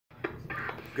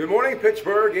Good morning,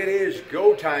 Pittsburgh. It is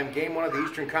go time. Game one of the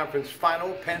Eastern Conference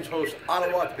Final. Pens host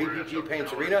Ottawa at the BPG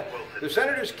Paints Arena. The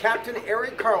Senators' captain,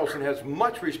 Erik Karlsson, has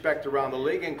much respect around the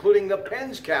league, including the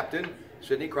Pens captain,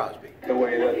 Sidney Crosby. The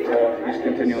way that he's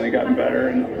continually gotten better,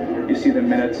 and you see the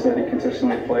minutes that he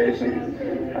consistently plays, and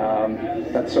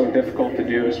that's so difficult to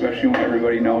do, especially when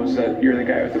everybody knows that you're the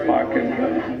guy with the puck,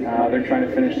 and they're trying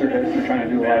to finish their hits, they're trying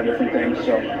to do a lot of different things.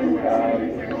 So,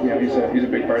 he's a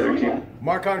big part of their team.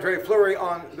 Marc-Andre Fleury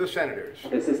on the Senators.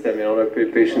 The system, they're a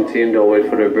pretty patient team. They'll wait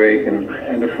for their break,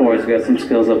 and the forwards got some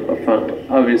skills up front.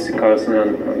 Obviously,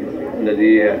 Karlsson on the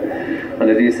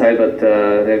D side, but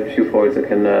they have a few forwards that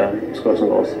can score some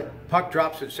goals. Puck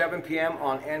drops at 7 p.m.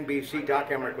 on NBC. Doc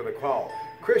Emmerich with a call.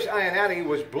 Chris Ionati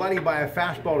was bloodied by a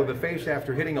fastball to the face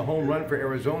after hitting a home run for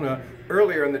Arizona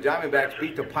earlier, and the Diamondbacks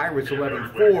beat the Pirates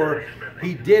 11-4.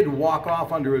 He did walk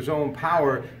off under his own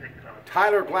power.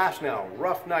 Tyler Glasnow,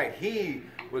 rough night. He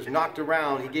was knocked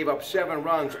around. He gave up 7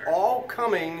 runs, all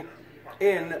coming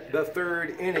in the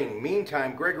third inning.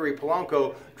 Meantime, Gregory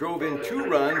Polanco drove in 2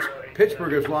 runs.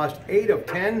 Pittsburgh has lost 8 of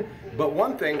 10, but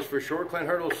one thing's for sure, Clint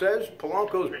Hurdle says,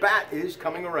 Polanco's bat is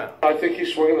coming around. I think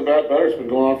he's swinging the bat better. It's been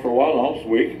going on for a while now. It's a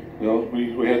week.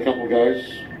 We had a couple of guys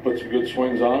put some good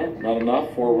swings on him. Not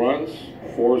enough. 4 runs.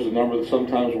 4 is the number that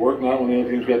sometimes work, not when the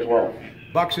other team's got 12.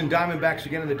 Bucks and Diamondbacks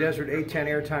again in the desert, 8:10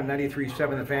 airtime,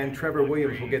 93.7 The Fan. Trevor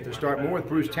Williams will get the start. More with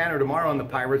Bruce Tanner tomorrow on the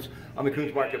Pirates on the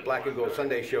Coons Market Black and Gold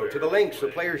Sunday Show. To the Lynx, the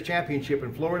Players' Championship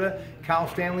in Florida. Cal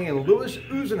Stanley and Louis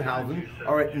Uzenhausen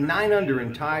are at 9 under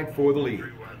and tied for the lead.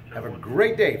 Have a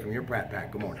great day from your Pratte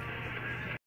Pack. Good morning.